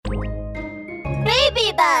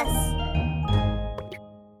Movie Bus!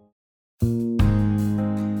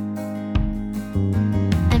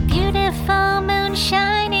 A beautiful moon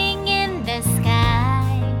shining in the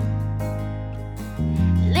sky.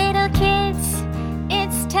 Little kids,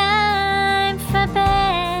 it's time for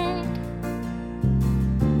bed.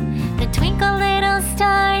 The twinkle little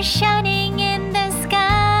stars shining in the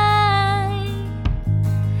sky.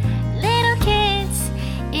 Little kids,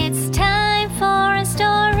 it's time for a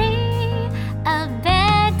story, a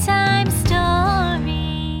bedtime story.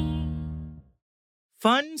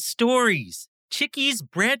 Fun stories. Chicky's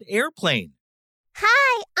bread airplane.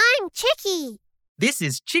 Hi, I'm Chicky. This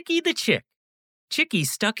is Chicky the chick. Chicky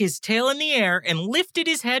stuck his tail in the air and lifted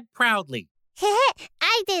his head proudly.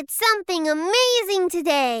 I did something amazing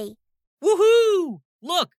today. Woohoo!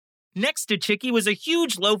 Look, next to Chicky was a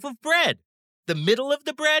huge loaf of bread. The middle of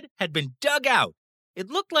the bread had been dug out. It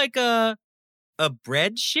looked like a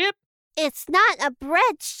bread ship? It's not a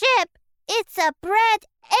bread ship. It's a bread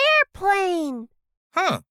airplane.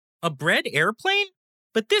 Huh, a bread airplane?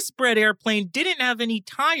 But this bread airplane didn't have any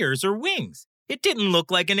tires or wings. It didn't look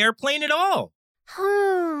like an airplane at all.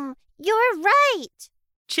 You're right.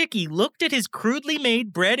 Chicky looked at his crudely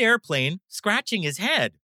made bread airplane, scratching his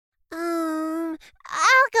head. I'll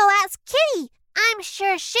go ask Kitty. I'm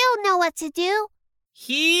sure she'll know what to do.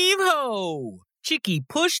 Heave-ho! Chicky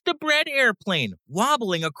pushed the bread airplane,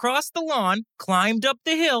 wobbling across the lawn, climbed up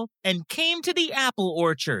the hill, and came to the apple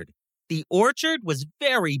orchard. The orchard was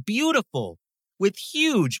very beautiful, with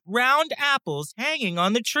huge, round apples hanging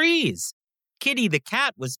on the trees. Kitty the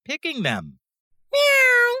cat was picking them.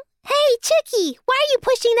 Meow! Hey, Chicky, why are you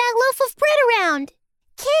pushing that loaf of bread around?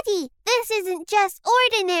 Kitty, this isn't just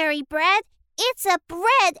ordinary bread. It's a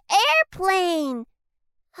bread airplane.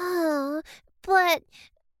 But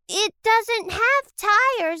it doesn't have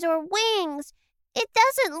tires or wings. It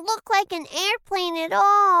doesn't look like an airplane at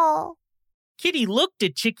all. Kitty looked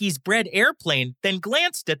at Chicky's bread airplane, then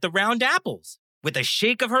glanced at the round apples. With a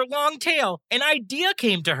shake of her long tail, an idea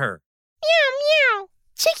came to her. Meow, meow.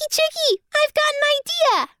 Chicky, I've got an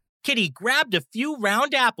idea. Kitty grabbed a few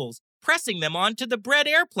round apples, pressing them onto the bread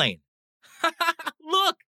airplane.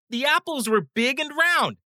 Look, the apples were big and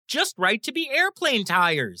round, just right to be airplane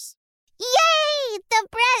tires. Yay! The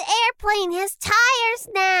bread airplane has tires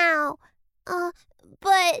now.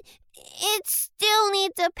 But it still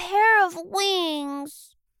needs a pair of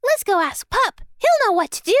wings. Let's go ask Pup. He'll know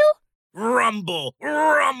what to do. Rumble,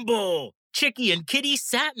 rumble! Chicky and Kitty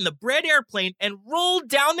sat in the bread airplane and rolled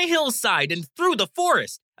down the hillside and through the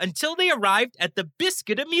forest until they arrived at the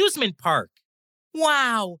Biscuit Amusement Park.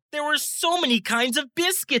 Wow, there were so many kinds of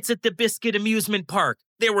biscuits at the Biscuit Amusement Park.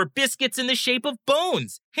 There were biscuits in the shape of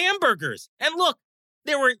bones, hamburgers, and look,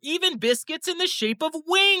 there were even biscuits in the shape of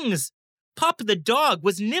wings. Pup the dog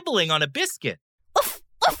was nibbling on a biscuit. Woof,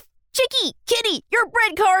 woof! Chicky, Kitty, your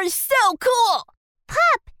bread car is so cool!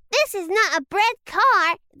 Pup, this is not a bread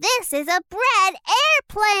car. This is a bread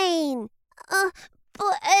airplane.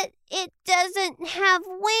 But it doesn't have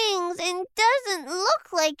wings and doesn't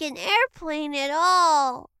look like an airplane at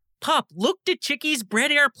all. Pup looked at Chicky's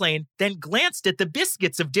bread airplane, then glanced at the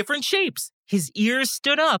biscuits of different shapes. His ears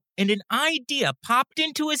stood up and an idea popped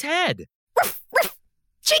into his head. Ruff, ruff!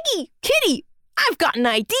 Chicky, Kitty, I've got an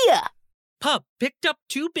idea. Pup picked up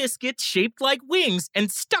two biscuits shaped like wings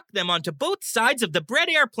and stuck them onto both sides of the bread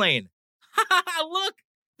airplane. Ha ha ha, look!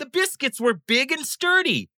 The biscuits were big and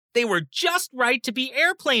sturdy. They were just right to be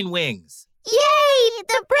airplane wings. Yay!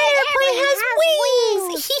 The bread airplane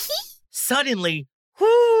has wings! Suddenly,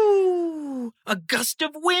 whoo! A gust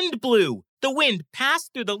of wind blew. The wind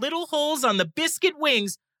passed through the little holes on the biscuit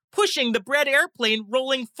wings, pushing the bread airplane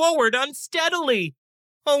rolling forward unsteadily.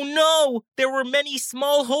 Oh no! There were many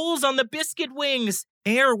small holes on the biscuit wings.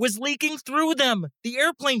 Air was leaking through them. The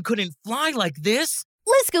airplane couldn't fly like this.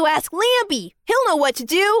 Let's go ask Lambie. He'll know what to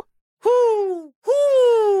do. Hoo!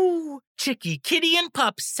 Hoo! Chicky, Kitty, and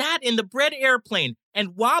Pup sat in the bread airplane,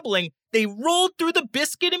 and wobbling, they rolled through the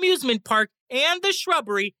Biscuit Amusement Park and the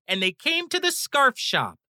shrubbery, and they came to the scarf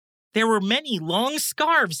shop. There were many long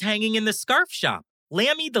scarves hanging in the scarf shop.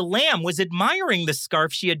 Lambie the lamb was admiring the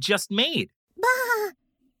scarf she had just made. Bah!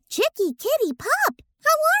 Chicky, Kitty, Pup, how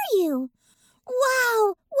are you?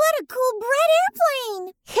 Wow, what a cool bread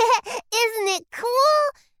airplane! Isn't it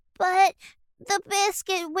cool? But the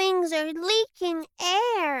biscuit wings are leaking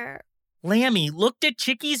air. Lambie looked at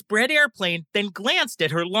Chicky's bread airplane, then glanced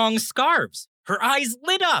at her long scarves. Her eyes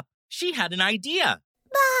lit up. She had an idea.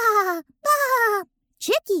 Bah! Bah!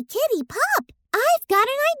 Chicky, Kitty, Pup, I've got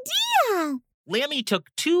an idea! Lambie took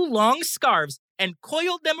two long scarves and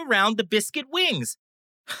coiled them around the biscuit wings.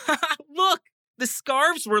 Look, the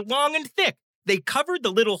scarves were long and thick, They covered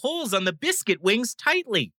the little holes on the biscuit wings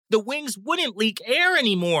tightly. The wings wouldn't leak air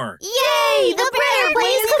anymore. Yay! The bread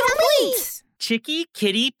airplane is complete! Chicky,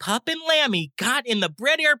 Kitty, Pup, and Lammy got in the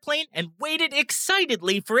bread airplane and waited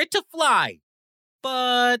excitedly for it to fly.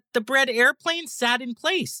 But the bread airplane sat in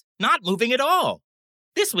place, not moving at all.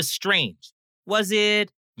 This was strange. Was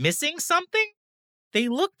it missing something? They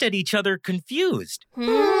looked at each other confused.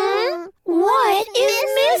 What is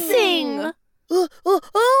missing?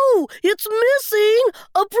 Oh, it's missing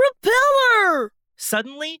a propeller!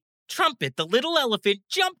 Suddenly, Trumpet, the little elephant,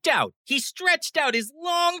 jumped out. He stretched out his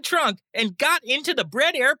long trunk and got into the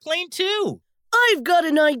bread airplane too. I've got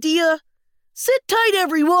an idea. Sit tight,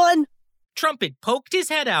 everyone. Trumpet poked his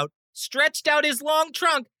head out, stretched out his long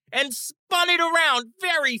trunk, and spun it around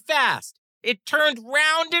very fast. It turned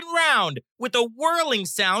round and round. With a whirling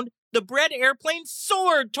sound, the bread airplane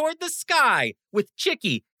soared toward the sky with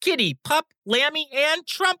Chicky, Kitty, Pup, Lammy, and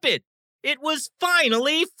Trumpet. It was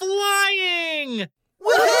finally flying!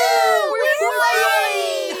 Woohoo! We're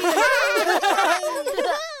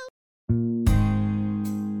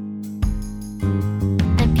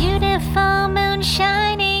A beautiful moonshine